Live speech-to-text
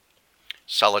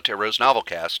Solitaire Rose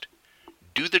Novelcast,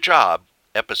 Do the Job,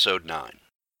 Episode 9.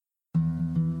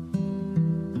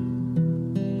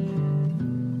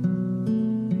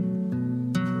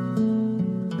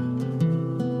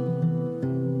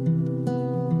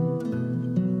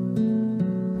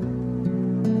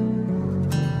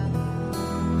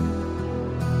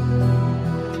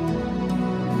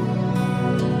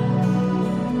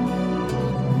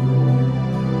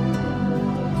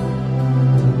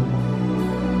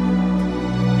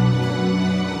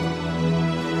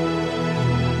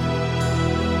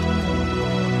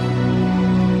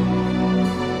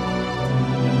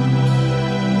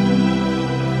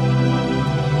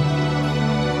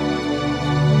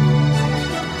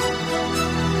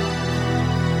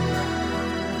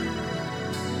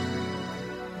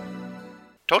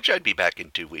 Told you I'd be back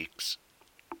in 2 weeks.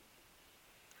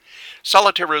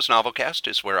 Solitaire Rose Novelcast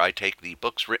is where I take the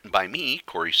books written by me,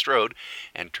 Cory Strode,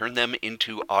 and turn them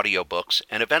into audiobooks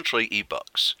and eventually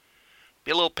ebooks.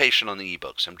 Be a little patient on the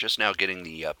ebooks. I'm just now getting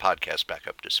the podcast back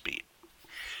up to speed.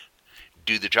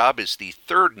 Do the Job is the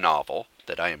third novel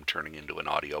that I am turning into an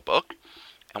audiobook.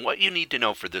 And what you need to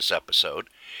know for this episode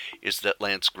is that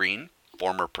Lance Greene,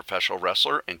 former professional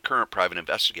wrestler and current private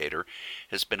investigator,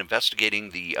 has been investigating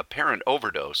the apparent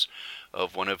overdose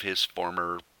of one of his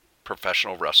former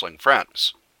professional wrestling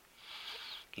friends.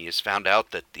 He has found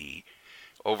out that the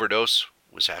overdose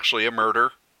was actually a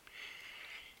murder,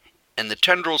 and the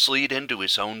tendrils lead into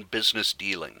his own business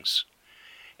dealings.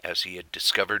 As he had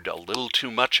discovered a little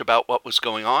too much about what was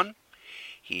going on,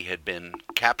 he had been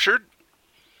captured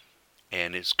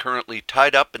and is currently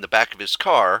tied up in the back of his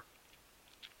car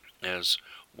as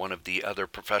one of the other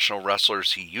professional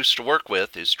wrestlers he used to work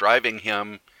with is driving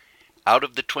him out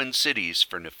of the Twin Cities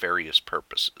for nefarious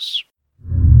purposes.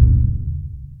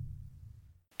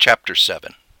 Chapter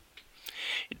 7.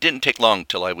 It didn't take long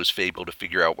till I was able to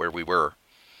figure out where we were.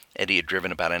 Eddie had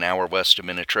driven about an hour west of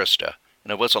Minnetrista,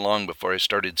 and it wasn't long before I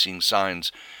started seeing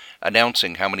signs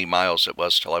announcing how many miles it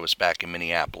was till I was back in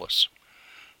Minneapolis.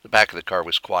 The back of the car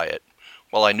was quiet.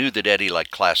 While I knew that Eddie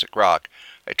liked classic rock,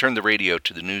 I turned the radio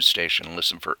to the news station and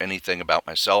listened for anything about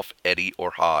myself, Eddie,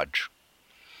 or Hodge.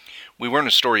 We weren't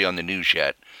a story on the news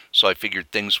yet, so I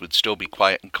figured things would still be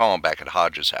quiet and calm back at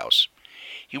Hodge's house.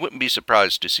 He wouldn't be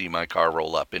surprised to see my car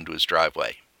roll up into his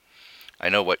driveway. I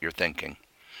know what you're thinking.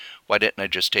 Why didn't I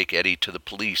just take Eddie to the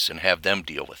police and have them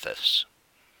deal with this?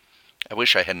 I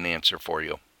wish I had an answer for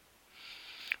you.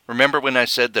 Remember when I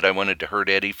said that I wanted to hurt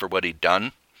Eddie for what he'd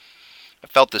done? I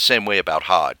felt the same way about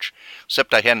Hodge,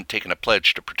 except I hadn't taken a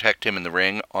pledge to protect him in the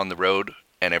ring, on the road,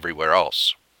 and everywhere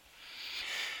else.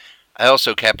 I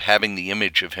also kept having the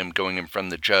image of him going in front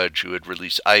of the judge who had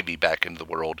released Ivy back into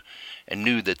the world, and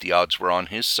knew that the odds were on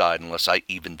his side unless I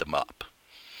evened them up.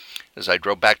 As I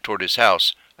drove back toward his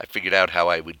house, I figured out how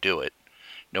I would do it,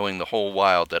 knowing the whole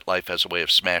while that life has a way of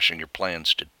smashing your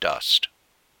plans to dust.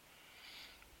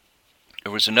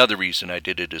 There was another reason I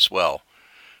did it as well,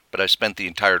 but I spent the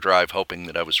entire drive hoping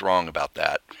that I was wrong about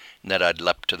that, and that I'd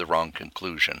leapt to the wrong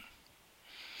conclusion.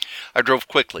 I drove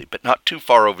quickly, but not too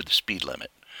far over the speed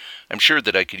limit. I'm sure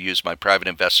that I could use my private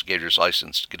investigator's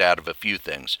license to get out of a few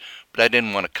things, but I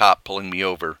didn't want a cop pulling me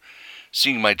over,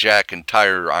 seeing my jack and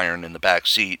tire iron in the back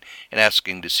seat, and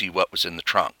asking to see what was in the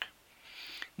trunk.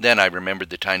 Then I remembered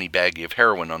the tiny baggie of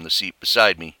heroin on the seat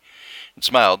beside me, and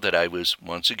smiled that I was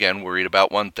once again worried about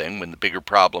one thing when the bigger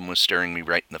problem was staring me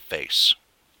right in the face.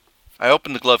 I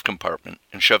opened the glove compartment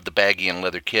and shoved the baggie and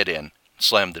leather kit in and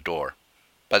slammed the door.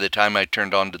 By the time I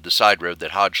turned onto the side road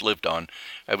that Hodge lived on,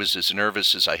 I was as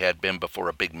nervous as I had been before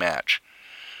a big match.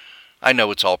 I know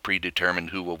it's all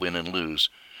predetermined who will win and lose,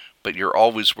 but you're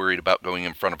always worried about going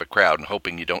in front of a crowd and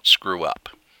hoping you don't screw up.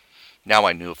 Now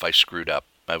I knew if I screwed up,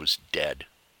 I was dead.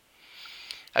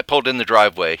 I pulled in the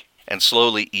driveway and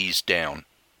slowly eased down.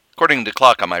 According to the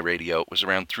clock on my radio, it was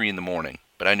around 3 a.m,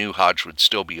 but I knew Hodge would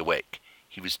still be awake.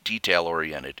 He was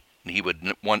detail-oriented, and he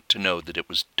would want to know that it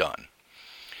was done.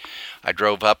 I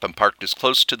drove up and parked as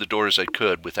close to the door as I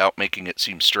could without making it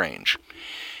seem strange.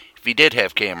 If he did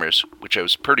have cameras, which I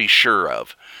was pretty sure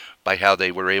of, by how they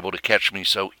were able to catch me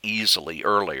so easily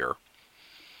earlier,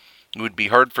 it would be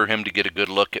hard for him to get a good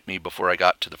look at me before I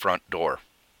got to the front door.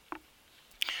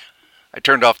 I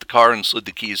turned off the car and slid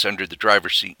the keys under the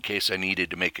driver's seat in case I needed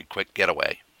to make a quick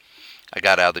getaway. I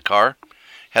got out of the car,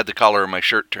 had the collar of my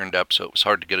shirt turned up so it was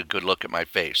hard to get a good look at my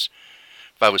face.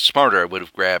 If I was smarter, I would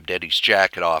have grabbed Eddie's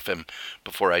jacket off him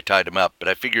before I tied him up, but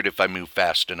I figured if I moved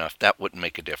fast enough, that wouldn't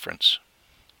make a difference.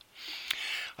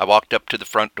 I walked up to the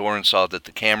front door and saw that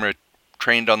the camera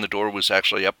trained on the door was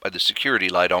actually up by the security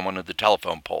light on one of the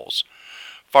telephone poles,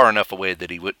 far enough away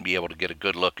that he wouldn't be able to get a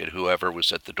good look at whoever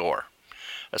was at the door.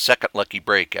 A second lucky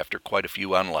break after quite a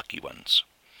few unlucky ones.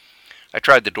 I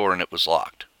tried the door and it was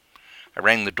locked. I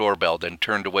rang the doorbell, then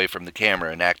turned away from the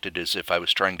camera and acted as if I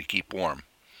was trying to keep warm.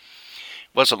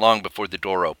 It wasn't long before the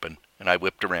door opened, and I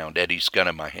whipped around, Eddie's gun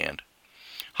in my hand.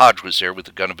 Hodge was there with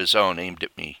a gun of his own aimed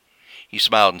at me. He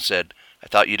smiled and said, "I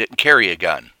thought you didn't carry a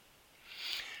gun."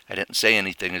 I didn't say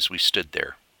anything as we stood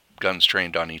there, guns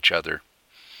trained on each other.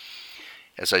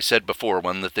 As I said before,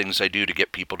 one of the things I do to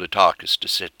get people to talk is to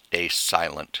stay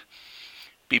silent.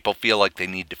 People feel like they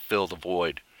need to fill the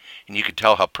void, and you can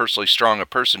tell how personally strong a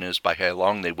person is by how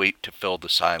long they wait to fill the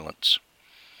silence.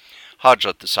 Hodge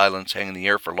let the silence hang in the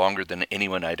air for longer than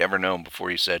anyone I'd ever known before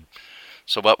he said,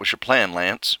 "So what was your plan,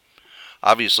 Lance?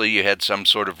 Obviously you had some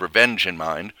sort of revenge in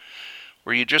mind,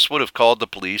 or you just would have called the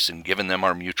police and given them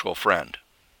our mutual friend."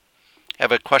 "I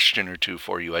have a question or two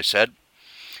for you," I said,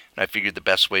 and I figured the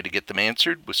best way to get them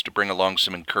answered was to bring along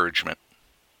some encouragement.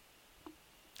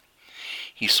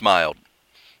 He smiled,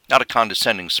 not a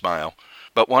condescending smile,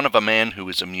 but one of a man who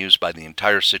was amused by the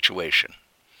entire situation.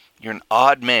 "You're an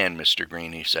odd man, Mr.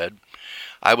 Greene," he said.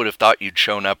 "I would have thought you'd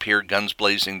shown up here guns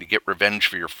blazing to get revenge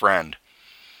for your friend.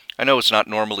 I know it's not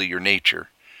normally your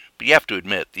nature, but you have to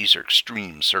admit these are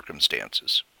extreme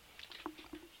circumstances."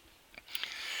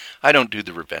 "I don't do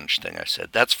the revenge thing," I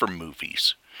said. "That's for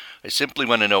movies. I simply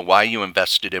want to know why you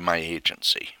invested in my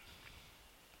agency."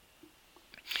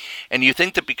 "And you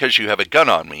think that because you have a gun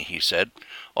on me," he said,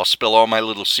 "I'll spill all my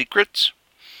little secrets?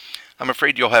 I'm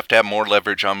afraid you'll have to have more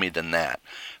leverage on me than that.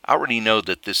 I already know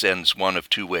that this ends one of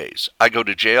two ways. I go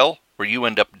to jail, or you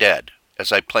end up dead,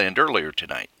 as I planned earlier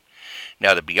tonight.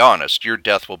 Now, to be honest, your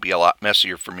death will be a lot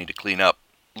messier for me to clean up,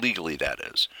 legally that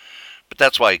is. But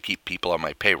that's why I keep people on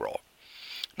my payroll.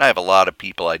 And I have a lot of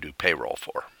people I do payroll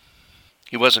for."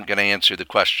 He wasn't going to answer the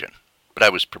question, but I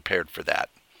was prepared for that.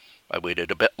 I waited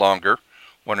a bit longer,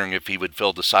 wondering if he would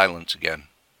fill the silence again,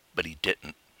 but he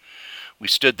didn't. We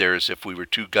stood there as if we were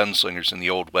two gunslingers in the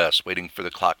Old West, waiting for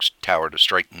the clock tower to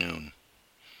strike noon.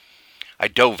 I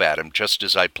dove at him just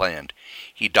as I planned.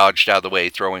 He dodged out of the way,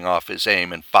 throwing off his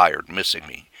aim, and fired, missing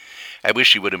me. I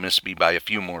wish he would have missed me by a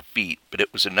few more feet, but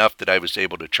it was enough that I was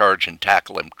able to charge and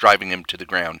tackle him, driving him to the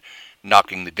ground,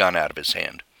 knocking the gun out of his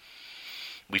hand.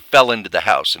 We fell into the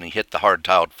house, and he hit the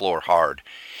hard-tiled floor hard.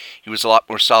 He was a lot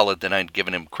more solid than I'd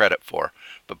given him credit for,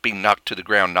 but being knocked to the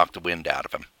ground knocked the wind out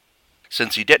of him.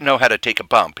 Since he didn't know how to take a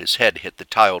bump, his head hit the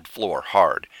tiled floor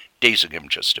hard, dazing him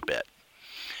just a bit.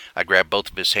 I grabbed both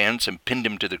of his hands and pinned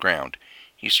him to the ground.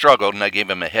 He struggled, and I gave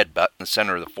him a headbutt in the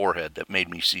center of the forehead that made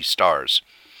me see stars.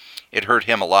 It hurt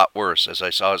him a lot worse as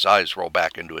I saw his eyes roll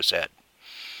back into his head.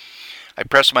 I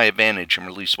pressed my advantage and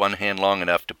released one hand long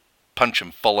enough to punch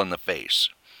him full in the face.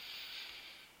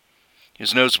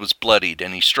 His nose was bloodied,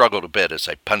 and he struggled a bit as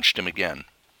I punched him again.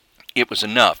 It was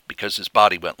enough because his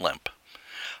body went limp.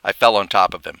 I fell on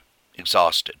top of him,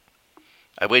 exhausted.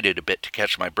 I waited a bit to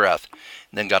catch my breath,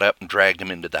 and then got up and dragged him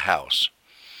into the house.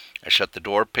 I shut the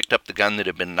door, picked up the gun that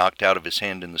had been knocked out of his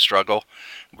hand in the struggle,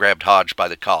 and grabbed Hodge by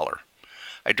the collar.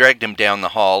 I dragged him down the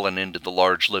hall and into the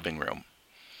large living room.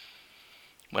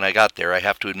 When I got there, I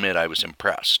have to admit I was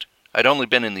impressed. I'd only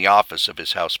been in the office of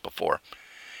his house before,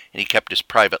 and he kept his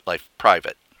private life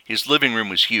private. His living room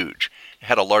was huge. It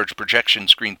had a large projection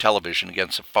screen television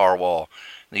against a far wall.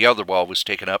 The other wall was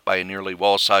taken up by a nearly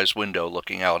wall-sized window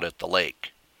looking out at the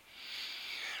lake.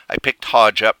 I picked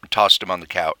Hodge up and tossed him on the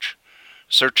couch.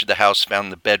 A search of the house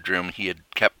found the bedroom he had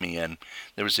kept me in.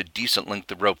 There was a decent length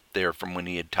of rope there from when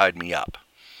he had tied me up.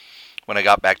 When I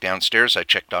got back downstairs, I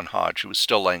checked on Hodge, who was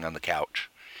still laying on the couch.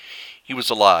 He was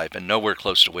alive and nowhere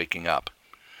close to waking up.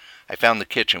 I found the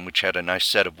kitchen, which had a nice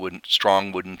set of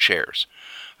strong wooden chairs.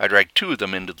 I dragged two of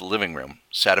them into the living room,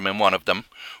 sat him in one of them,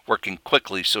 working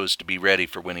quickly so as to be ready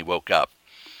for when he woke up.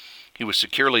 He was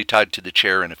securely tied to the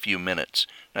chair in a few minutes,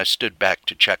 and I stood back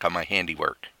to check on my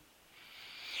handiwork.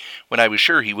 When I was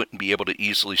sure he wouldn't be able to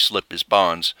easily slip his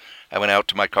bonds, I went out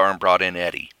to my car and brought in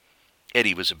Eddie.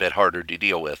 Eddie was a bit harder to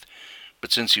deal with,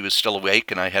 but since he was still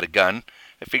awake and I had a gun,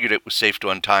 I figured it was safe to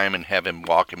untie him and have him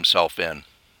walk himself in.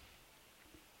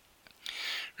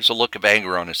 There was a look of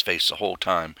anger on his face the whole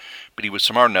time, but he was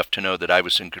smart enough to know that I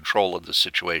was in control of the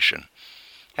situation.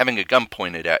 Having a gun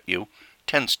pointed at you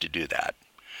tends to do that.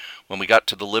 When we got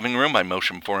to the living room, I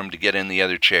motioned for him to get in the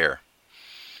other chair.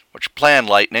 "What's your plan,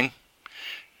 Lightning?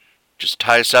 Just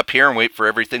tie us up here and wait for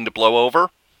everything to blow over?"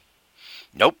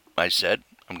 "Nope," I said.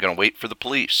 "I'm going to wait for the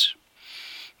police.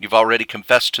 You've already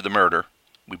confessed to the murder.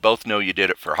 We both know you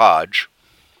did it for Hodge.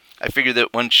 I figure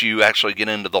that once you actually get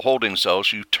into the holding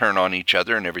cells, you turn on each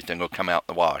other and everything will come out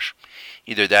in the wash.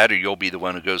 Either that or you'll be the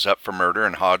one who goes up for murder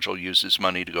and Hodge will use his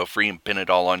money to go free and pin it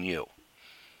all on you."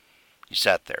 He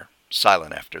sat there,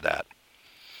 silent after that.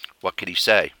 What could he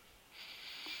say?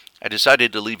 I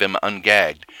decided to leave him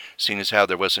ungagged, seeing as how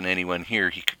there wasn't anyone here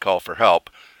he could call for help.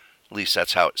 At least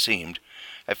that's how it seemed.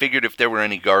 I figured if there were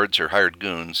any guards or hired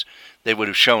goons, they would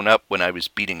have shown up when I was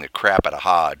beating the crap out of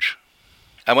Hodge.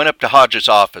 I went up to Hodge's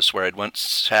office where I'd once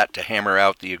sat to hammer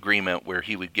out the agreement where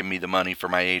he would give me the money for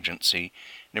my agency,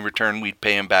 and in return we'd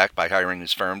pay him back by hiring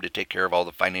his firm to take care of all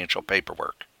the financial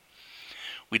paperwork.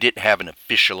 We didn't have an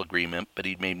official agreement, but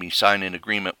he'd made me sign an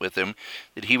agreement with him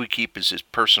that he would keep as his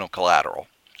personal collateral.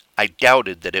 I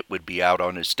doubted that it would be out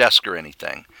on his desk or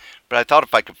anything, but I thought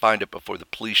if I could find it before the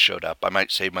police showed up, I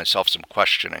might save myself some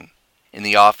questioning. In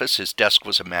the office, his desk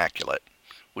was immaculate,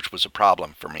 which was a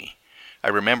problem for me. I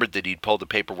remembered that he'd pulled the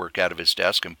paperwork out of his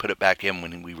desk and put it back in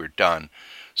when we were done,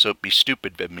 so it'd be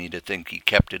stupid of me to think he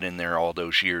kept it in there all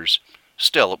those years.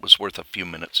 Still, it was worth a few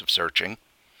minutes of searching.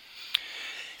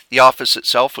 The office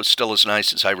itself was still as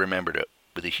nice as I remembered it,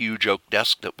 with a huge oak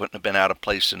desk that wouldn't have been out of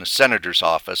place in a senator's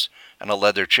office and a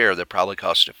leather chair that probably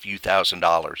cost a few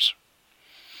 $1,000s.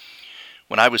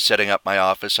 When I was setting up my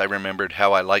office, I remembered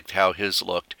how I liked how his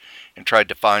looked and tried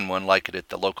to find one like it at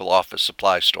the local office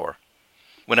supply store.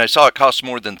 When I saw it cost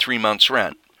more than 3 months'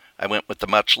 rent, I went with the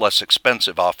much less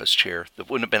expensive office chair that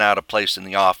wouldn't have been out of place in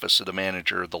the office of the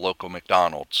manager of the local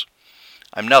McDonald's.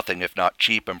 I'm nothing if not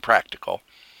cheap and practical,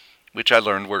 which I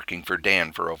learned working for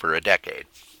Dan for over a decade.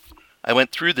 I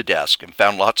went through the desk and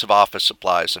found lots of office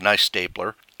supplies, a nice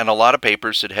stapler, and a lot of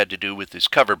papers that had to do with his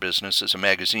cover business as a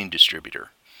magazine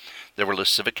distributor. There were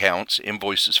lists of accounts,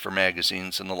 invoices for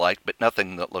magazines and the like, but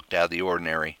nothing that looked out of the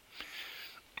ordinary.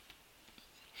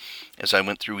 As I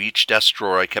went through each desk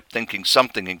drawer, I kept thinking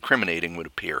something incriminating would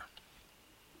appear.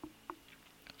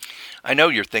 I know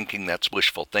you're thinking that's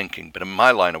wishful thinking, but in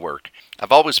my line of work,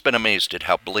 I've always been amazed at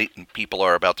how blatant people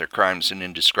are about their crimes and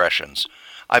indiscretions.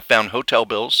 I've found hotel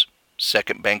bills,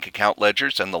 second bank account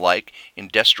ledgers, and the like in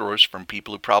desk drawers from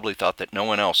people who probably thought that no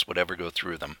one else would ever go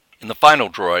through them. In the final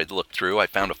drawer I looked through, I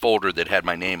found a folder that had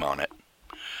my name on it.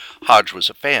 Hodge was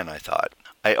a fan, I thought.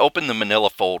 I opened the manila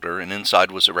folder, and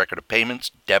inside was a record of payments,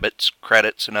 debits,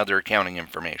 credits, and other accounting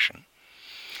information.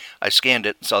 I scanned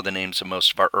it and saw the names of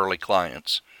most of our early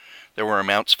clients. There were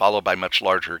amounts followed by much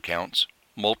larger accounts,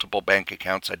 multiple bank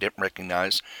accounts I didn't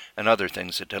recognize, and other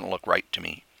things that didn't look right to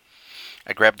me.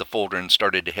 I grabbed the folder and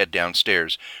started to head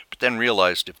downstairs, but then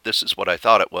realized if this is what I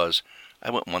thought it was,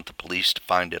 I wouldn't want the police to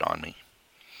find it on me.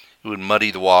 It would muddy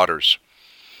the waters.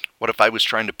 What if I was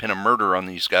trying to pin a murder on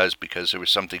these guys because there was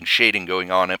something shading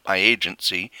going on at my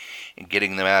agency, and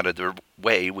getting them out of their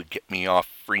way would get me off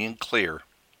free and clear?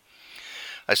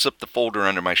 I slipped the folder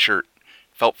under my shirt.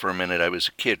 Felt for a minute I was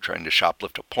a kid trying to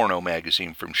shoplift a porno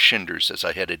magazine from Shinder's as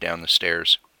I headed down the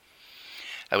stairs.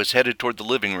 I was headed toward the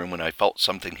living room when I felt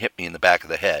something hit me in the back of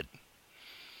the head.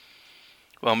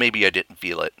 Well, maybe I didn't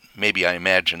feel it. Maybe I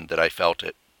imagined that I felt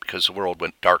it, because the world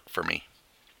went dark for me.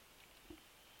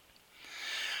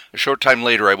 A short time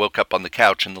later, I woke up on the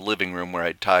couch in the living room where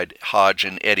I'd tied Hodge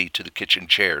and Eddie to the kitchen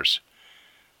chairs.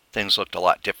 Things looked a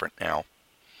lot different now.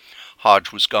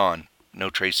 Hodge was gone. No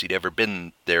trace he'd ever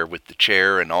been there with the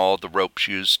chair, and all the ropes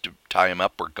used to tie him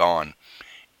up were gone.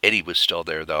 Eddie was still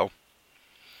there, though.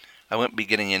 I wouldn't be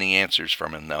getting any answers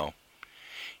from him, though.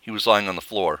 He was lying on the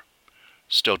floor,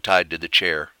 still tied to the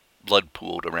chair, blood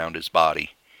pooled around his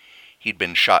body. He'd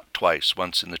been shot twice,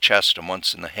 once in the chest and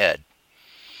once in the head.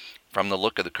 From the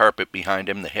look of the carpet behind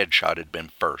him, the headshot had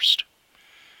been first.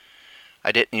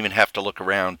 I didn't even have to look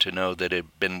around to know that it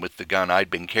had been with the gun I'd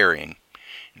been carrying,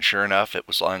 and sure enough, it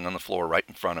was lying on the floor right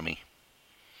in front of me.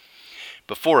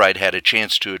 Before I'd had a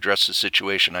chance to address the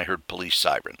situation, I heard police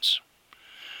sirens.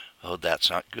 "Oh, that's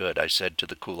not good," I said to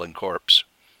the cooling corpse.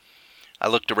 I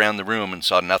looked around the room and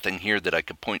saw nothing here that I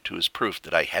could point to as proof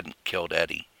that I hadn't killed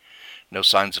Eddie. No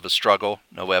signs of a struggle,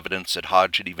 no evidence that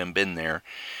Hodge had even been there,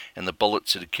 and the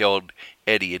bullets that had killed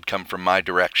Eddie had come from my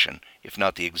direction, if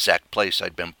not the exact place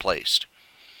I'd been placed.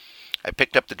 I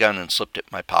picked up the gun and slipped it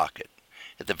in my pocket.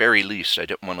 At the very least, I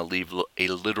didn't want to leave a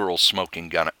literal smoking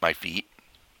gun at my feet.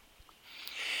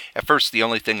 At first, the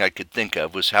only thing I could think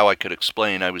of was how I could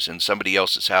explain I was in somebody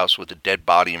else's house with a dead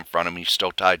body in front of me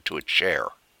still tied to a chair.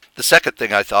 The second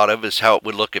thing I thought of is how it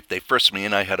would look if they frisked me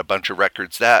and I had a bunch of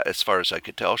records that, as far as I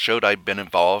could tell, showed I'd been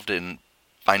involved in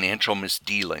financial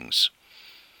misdealings.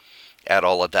 Add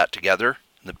all of that together,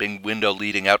 and the big window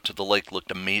leading out to the lake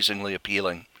looked amazingly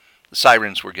appealing. The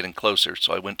sirens were getting closer,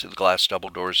 so I went to the glass double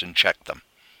doors and checked them.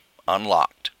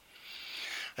 Unlocked.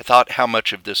 I thought how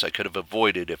much of this I could have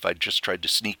avoided if I'd just tried to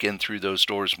sneak in through those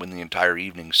doors when the entire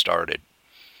evening started.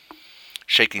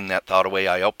 Shaking that thought away,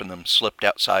 I opened them, slipped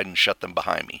outside, and shut them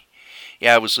behind me.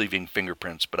 Yeah, I was leaving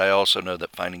fingerprints, but I also know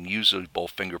that finding usable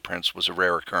fingerprints was a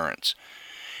rare occurrence.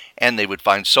 And they would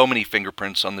find so many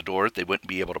fingerprints on the door they wouldn't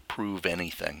be able to prove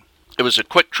anything. It was a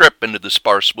quick trip into the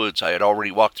sparse woods I had already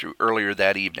walked through earlier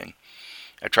that evening.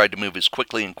 I tried to move as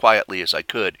quickly and quietly as I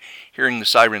could, hearing the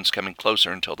sirens coming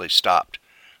closer until they stopped.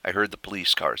 I heard the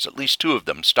police cars, at least 2 of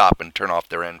them, stop and turn off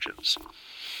their engines.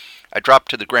 I dropped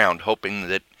to the ground, hoping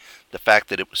that the fact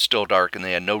that it was still dark and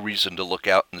they had no reason to look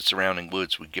out in the surrounding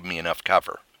woods would give me enough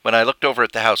cover. When I looked over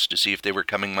at the house to see if they were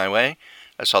coming my way,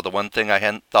 I saw the one thing I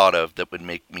hadn't thought of that would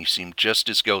make me seem just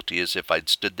as guilty as if I'd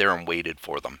stood there and waited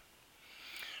for them.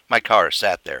 My car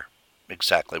sat there,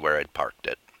 exactly where I'd parked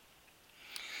it.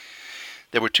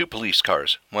 There were 2 police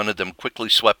cars. One of them quickly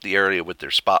swept the area with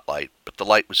their spotlight, but the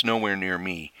light was nowhere near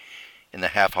me in the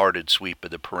half-hearted sweep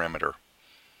of the perimeter.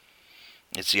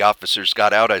 As the officers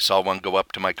got out, I saw one go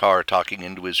up to my car talking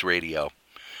into his radio.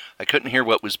 I couldn't hear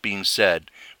what was being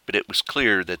said, but it was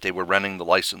clear that they were running the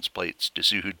license plates to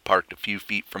see who'd parked a few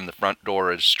feet from the front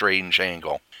door at a strange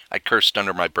angle. I cursed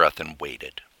under my breath and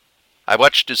waited. I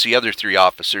watched as the other 3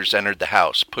 officers entered the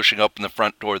house, pushing open the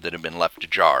front door that had been left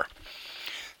ajar.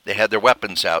 They had their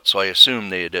weapons out, so I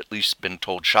assumed they had at least been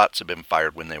told shots had been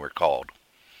fired when they were called.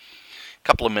 A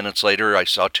couple of minutes later, I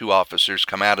saw 2 officers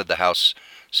come out of the house,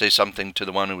 say something to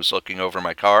the one who was looking over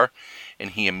my car, and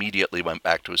he immediately went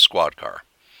back to his squad car.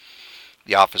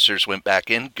 The officers went back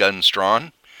in, guns drawn,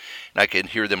 and I could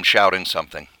hear them shouting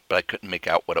something, but I couldn't make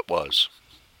out what it was.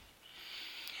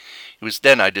 It was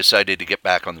then I decided to get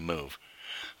back on the move.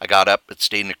 I got up but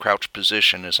stayed in a crouched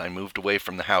position as I moved away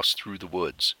from the house through the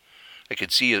woods. I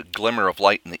could see a glimmer of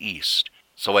light in the east,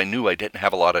 so I knew I didn't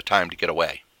have a lot of time to get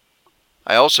away.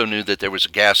 I also knew that there was a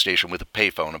gas station with a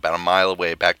payphone about a mile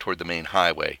away back toward the main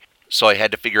highway, so I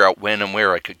had to figure out when and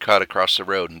where I could cut across the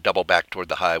road and double back toward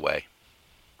the highway.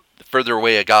 The further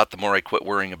away I got, the more I quit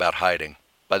worrying about hiding.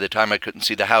 By the time I couldn't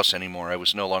see the house anymore, I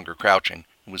was no longer crouching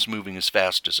and was moving as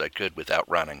fast as I could without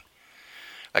running.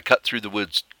 I cut through the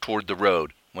woods toward the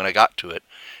road. When I got to it,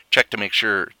 checked to make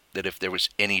sure that if there was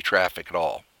any traffic at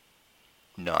all.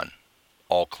 None.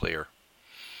 All clear.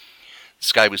 The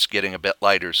sky was getting a bit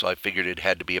lighter, so I figured it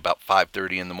had to be about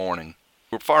 5:30 in the morning.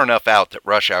 We were far enough out that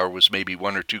rush hour was maybe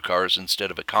 1 or 2 cars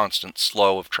instead of a constant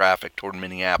slow of traffic toward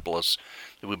Minneapolis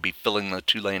that would be filling the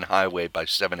 2-lane highway by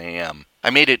 7 a.m. I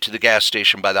made it to the gas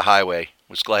station by the highway.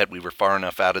 Was glad we were far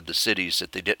enough out of the cities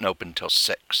that they didn't open till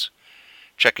 6.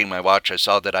 Checking my watch, I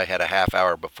saw that I had a half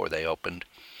hour before they opened.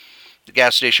 The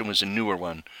gas station was a newer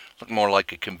one, looked more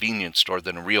like a convenience store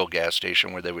than a real gas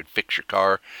station where they would fix your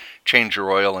car, change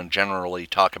your oil, and generally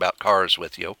talk about cars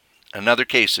with you. Another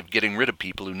case of getting rid of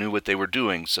people who knew what they were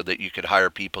doing so that you could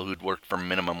hire people who'd worked for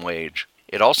minimum wage.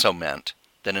 It also meant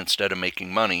that instead of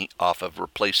making money off of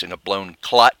replacing a blown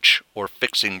clutch or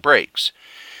fixing brakes,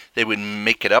 they would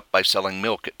make it up by selling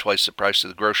milk at twice the price of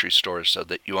the grocery store so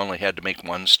that you only had to make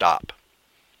one stop.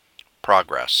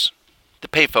 Progress. The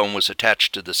payphone was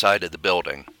attached to the side of the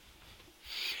building.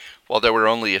 While there were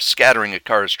only a scattering of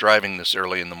cars driving this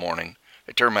early in the morning,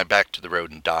 I turned my back to the road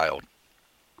and dialed.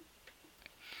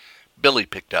 Billy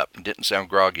picked up and didn't sound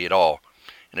groggy at all,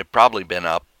 and had probably been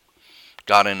up,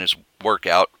 got in his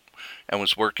workout, and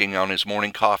was working on his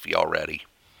morning coffee already.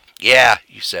 "Yeah,"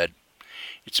 he said.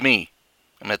 "It's me.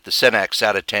 I'm at the Senax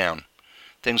out of town.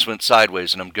 Things went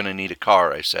sideways and I'm going to need a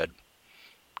car," I said.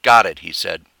 "Got it," he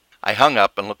said. I hung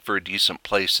up and looked for a decent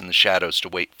place in the shadows to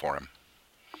wait for him.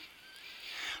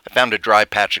 I found a dry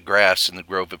patch of grass in the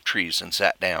grove of trees and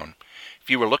sat down. If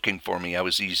you were looking for me, I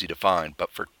was easy to find,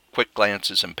 but for quick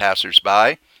glances and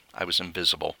passers-by, I was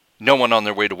invisible. No one on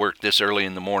their way to work this early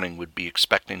in the morning would be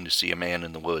expecting to see a man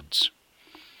in the woods.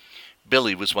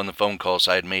 Billy was one of the phone calls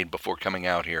I had made before coming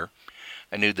out here.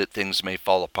 I knew that things may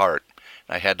fall apart,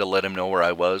 and I had to let him know where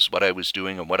I was, what I was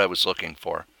doing, and what I was looking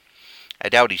for. I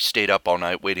doubt he stayed up all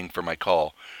night waiting for my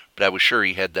call, but I was sure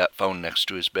he had that phone next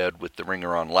to his bed with the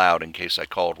ringer on loud in case I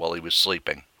called while he was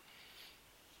sleeping.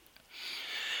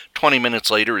 20 minutes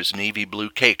later, his navy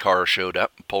blue K car showed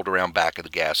up and pulled around back of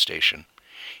the gas station.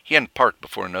 He hadn't parked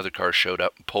before another car showed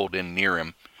up and pulled in near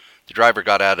him. The driver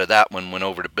got out of that one and went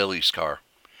over to Billy's car.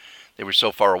 They were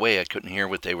so far away I couldn't hear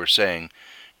what they were saying,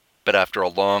 but after a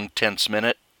long, tense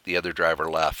minute, the other driver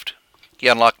left. He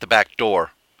unlocked the back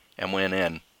door and went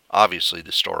in. Obviously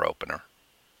the store opener.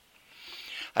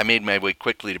 I made my way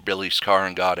quickly to Billy's car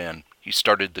and got in. He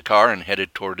started the car and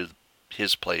headed toward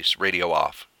his place, radio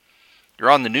off.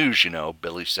 "You're on the news, you know,"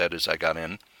 Billy said as I got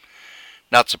in.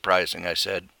 "Not surprising," I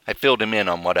said. I filled him in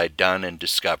on what I'd done and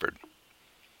discovered.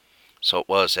 "So it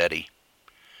was Eddie."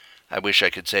 "I wish I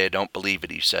could say I don't believe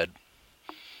it," he said.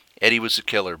 "Eddie was the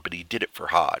killer, but he did it for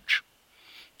Hodge."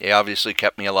 They obviously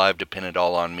kept me alive to pin it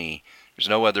all on me. There's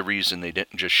no other reason they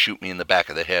didn't just shoot me in the back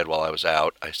of the head while I was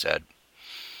out, I said.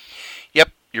 Yep,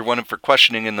 you're wanted for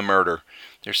questioning in the murder.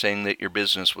 They're saying that your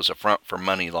business was a front for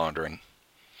money laundering.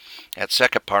 That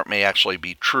second part may actually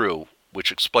be true,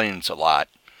 which explains a lot.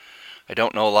 I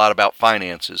don't know a lot about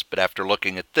finances, but after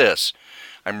looking at this,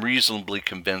 I'm reasonably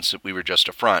convinced that we were just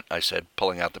a front, I said,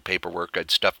 pulling out the paperwork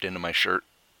I'd stuffed into my shirt,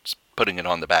 putting it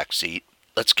on the back seat.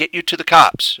 Let's get you to the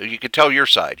cops so you can tell your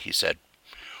side, he said.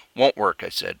 Won't work, I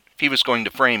said. If he was going to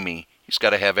frame me, he's got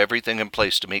to have everything in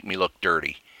place to make me look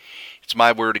dirty. It's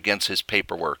my word against his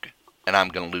paperwork, and I'm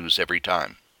going to lose every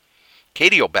time.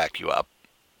 Katie'll back you up.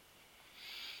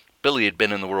 Billy had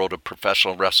been in the world of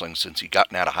professional wrestling since he'd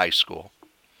gotten out of high school.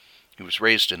 He was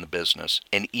raised in the business,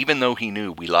 and even though he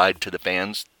knew we lied to the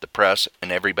fans, the press,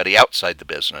 and everybody outside the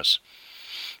business,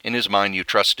 in his mind you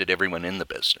trusted everyone in the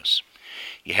business.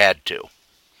 You had to.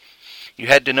 You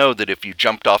had to know that if you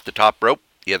jumped off the top rope,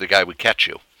 the other guy would catch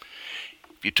you.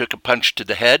 If you took a punch to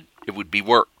the head, it would be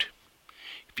worked.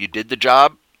 If you did the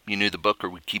job, you knew the booker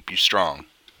would keep you strong.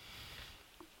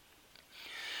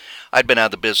 I'd been out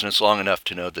of the business long enough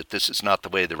to know that this is not the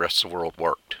way the rest of the world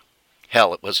worked.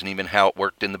 Hell, it wasn't even how it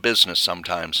worked in the business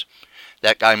sometimes.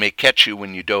 That guy may catch you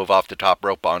when you dove off the top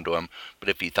rope onto him, but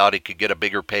if he thought he could get a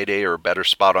bigger payday or a better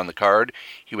spot on the card,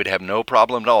 he would have no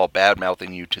problem at all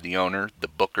bad-mouthing you to the owner, the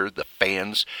booker, the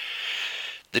fans,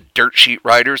 the dirt sheet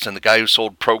writers, and the guy who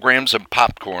sold programs and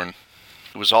popcorn.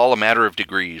 It was all a matter of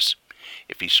degrees.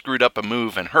 If he screwed up a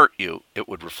move and hurt you, it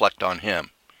would reflect on him.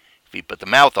 If he put the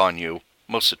mouth on you,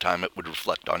 most of the time it would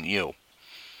reflect on you.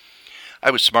 I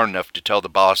was smart enough to tell the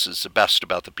bosses the best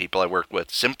about the people I worked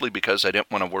with, simply because I didn't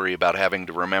want to worry about having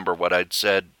to remember what I'd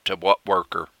said to what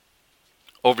worker.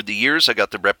 Over the years, I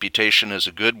got the reputation as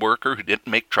a good worker who didn't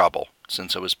make trouble.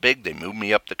 Since I was big, they moved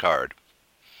me up the card.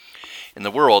 In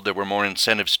the world, there were more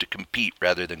incentives to compete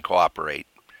rather than cooperate.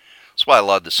 That's why a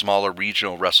lot of the smaller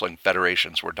regional wrestling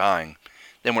federations were dying.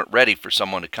 They weren't ready for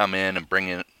someone to come in and bring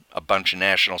in a bunch of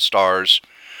national stars,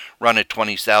 run a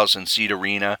 20,000-seat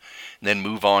arena, and then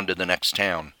move on to the next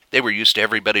town. They were used to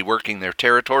everybody working their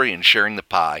territory and sharing the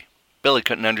pie. Billy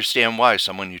couldn't understand why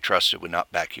someone you trusted would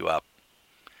not back you up.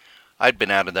 I'd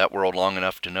been out of that world long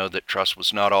enough to know that trust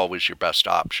was not always your best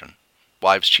option.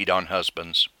 Wives cheat on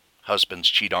husbands. Husbands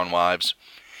cheat on wives.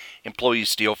 Employees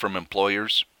steal from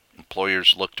employers.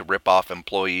 Employers look to rip off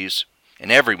employees.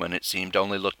 And everyone, it seemed,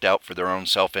 only looked out for their own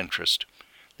self-interest.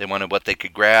 They wanted what they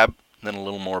could grab, and then a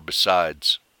little more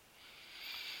besides.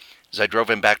 As I drove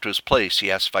him back to his place, he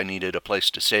asked if I needed a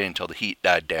place to stay until the heat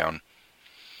died down.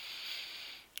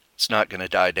 It's not going to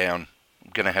die down.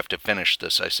 I'm going to have to finish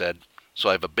this, I said, so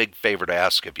I have a big favor to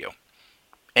ask of you.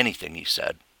 Anything, he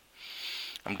said.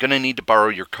 I'm going to need to borrow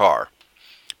your car.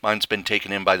 Mine's been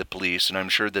taken in by the police, and I'm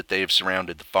sure that they have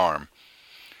surrounded the farm.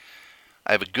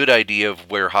 I have a good idea of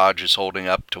where Hodge is holding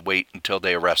up to wait until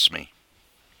they arrest me.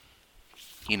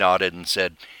 He nodded and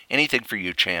said, Anything for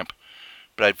you, champ,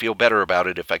 but I'd feel better about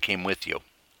it if I came with you.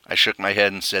 I shook my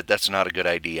head and said, That's not a good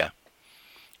idea.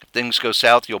 If things go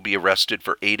south, you'll be arrested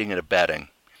for aiding and abetting.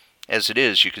 As it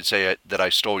is, you could say that I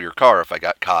stole your car if I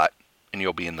got caught, and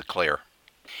you'll be in the clear.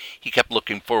 He kept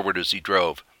looking forward as he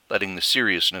drove, letting the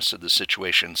seriousness of the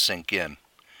situation sink in.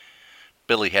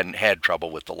 Billy hadn't had trouble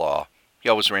with the law. He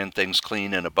always ran things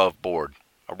clean and above board,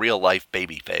 a real-life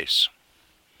baby face.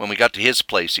 When we got to his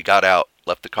place, he got out,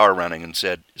 left the car running, and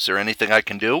said, Is there anything I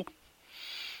can do?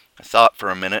 I thought for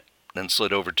a minute, then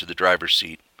slid over to the driver's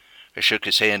seat. I shook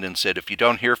his hand and said, If you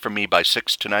don't hear from me by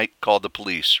 6 tonight, call the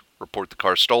police. Report the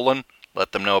car stolen.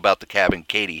 Let them know about the cabin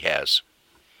Katie has.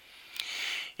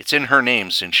 It's in her name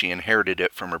since she inherited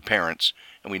it from her parents,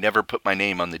 and we never put my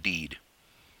name on the deed.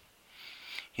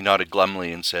 He nodded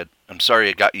glumly and said, I'm sorry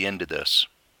I got you into this.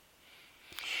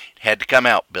 It had to come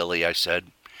out, Billy, I said.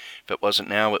 If it wasn't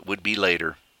now, it would be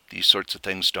later. These sorts of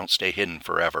things don't stay hidden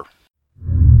forever.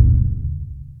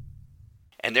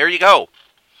 And there you go.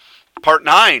 Part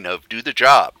 9 of Do the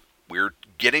Job. We're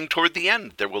getting toward the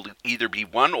end. There will either be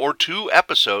 1 or 2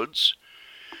 episodes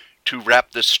to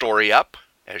wrap this story up.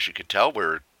 As you can tell,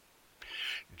 we're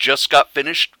just got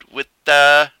finished with,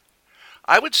 I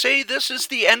would say this is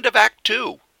the end of Act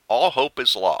 2. All hope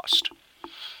is lost.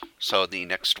 So the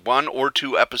next 1 or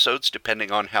 2 episodes,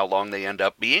 depending on how long they end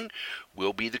up being,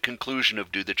 will be the conclusion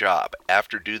of Do the Job.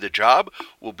 After Do the Job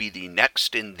will be the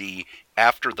next in the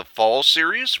After the Fall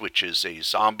series, which is a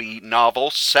zombie novel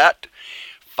set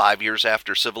 5 years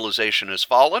after civilization has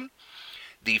fallen.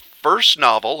 The first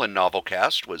novel in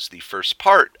Novelcast was the first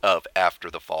part of After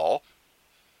the Fall.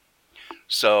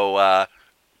 So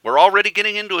we're already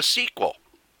getting into a sequel.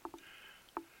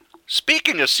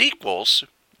 Speaking of sequels,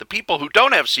 The people who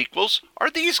don't have sequels are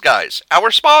these guys,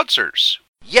 our sponsors.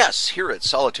 Yes, here at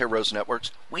Solitaire Rose Networks,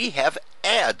 we have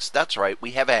ads. That's right,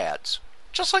 we have ads.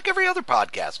 Just like every other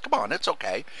podcast. Come on, it's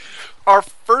okay. Our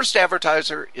first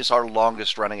advertiser is our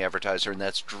longest running advertiser, and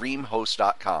that's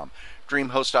DreamHost.com.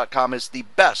 DreamHost.com is the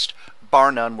best,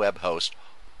 bar none, web host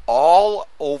all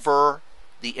over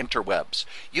the interwebs.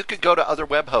 You could go to other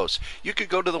web hosts. You could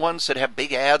go to the ones that have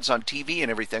big ads on TV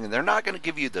and everything, and they're not going to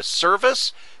give you the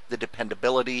service, the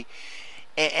dependability,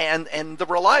 and the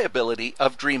reliability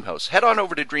of DreamHost. Head on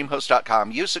over to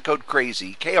DreamHost.com. Use the code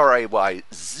CRAZY,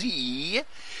 KRAYZ,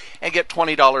 and get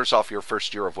 $20 off your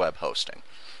first year of web hosting.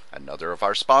 Another of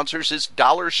our sponsors is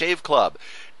Dollar Shave Club.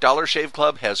 Dollar Shave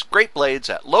Club has great blades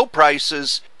at low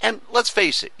prices, and let's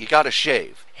face it, you gotta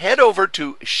shave. Head over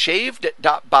to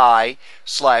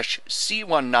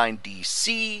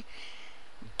shaved.by/C19DC.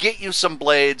 Get you some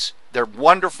blades. They're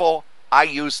wonderful. I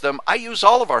use them. I use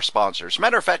all of our sponsors.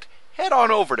 Matter of fact, head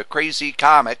on over to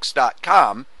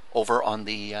crazycomics.com. Over on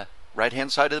the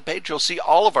right-hand side of the page, you'll see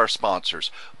all of our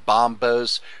sponsors.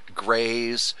 Bombas,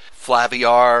 Grays,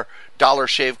 Flaviar, Dollar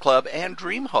Shave Club, and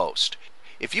DreamHost.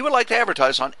 If you would like to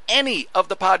advertise on any of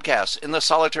the podcasts in the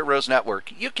Solitaire Rose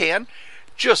Network, you can.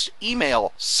 Just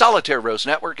email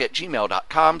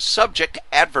solitairerosenetwork@gmail.com, subject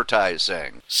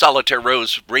advertising. Solitaire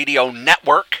Rose Radio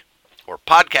Network, or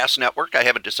Podcast Network, I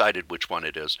haven't decided which one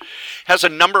it is, has a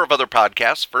number of other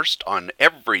podcasts. First, on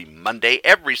every Monday,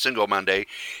 every single Monday,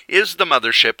 is the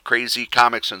mothership, Crazy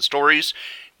Comics and Stories.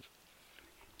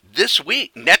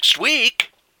 Next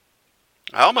week,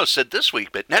 I almost said this week,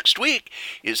 but next week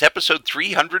is episode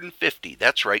 350.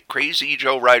 That's right, Crazy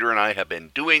Joe Ryder and I have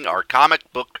been doing our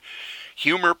comic book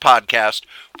humor podcast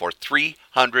for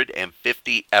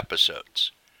 350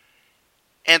 episodes.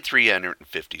 And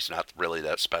 350 is not really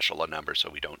that special a number, so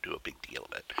we don't do a big deal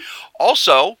of it.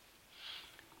 Also,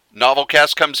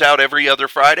 Novelcast comes out every other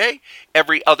Friday.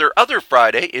 Every other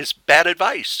Friday is Bad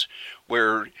Advice,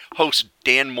 where host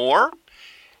Dan Moore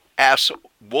asks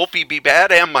Wolfie B.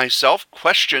 Bad and myself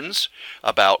questions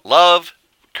about love,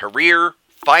 career,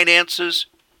 finances,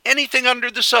 anything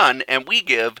under the sun, and we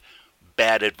give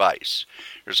bad advice.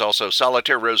 There's also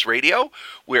Solitaire Rose Radio,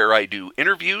 where I do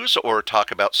interviews or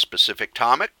talk about specific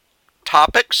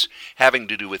topics having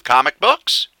to do with comic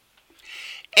books.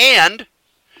 And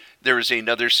there is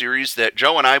another series that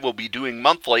Joe and I will be doing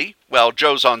monthly. Well,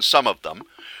 Joe's on some of them,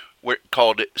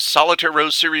 called Solitaire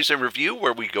Rose Series and Review,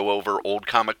 where we go over old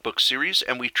comic book series,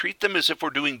 and we treat them as if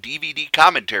we're doing DVD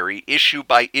commentary, issue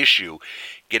by issue,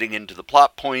 getting into the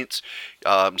plot points,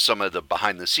 some of the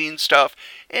behind-the-scenes stuff,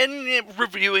 and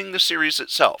reviewing the series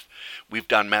itself. We've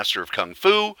done Master of Kung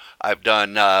Fu. I've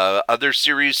done other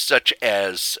series such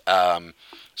as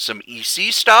some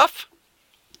EC stuff,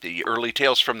 the early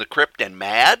Tales from the Crypt and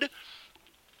Mad.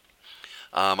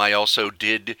 I also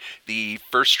did the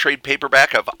first trade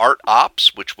paperback of Art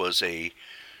Ops, which was a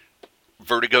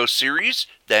Vertigo series.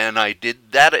 Then I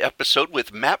did that episode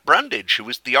with Matt Brundage, who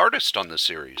was the artist on the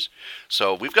series.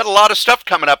 So we've got a lot of stuff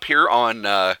coming up here on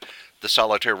the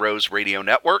Solitaire Rose Radio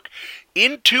Network.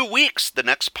 In 2 weeks, the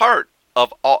next part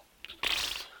of all...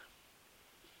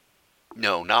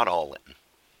 No, not All In.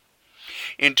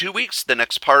 In 2 weeks, the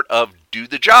next part of Do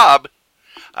the Job.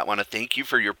 I want to thank you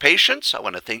for your patience. I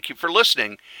want to thank you for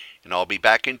listening. And I'll be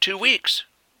back in 2 weeks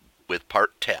with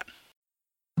part 10.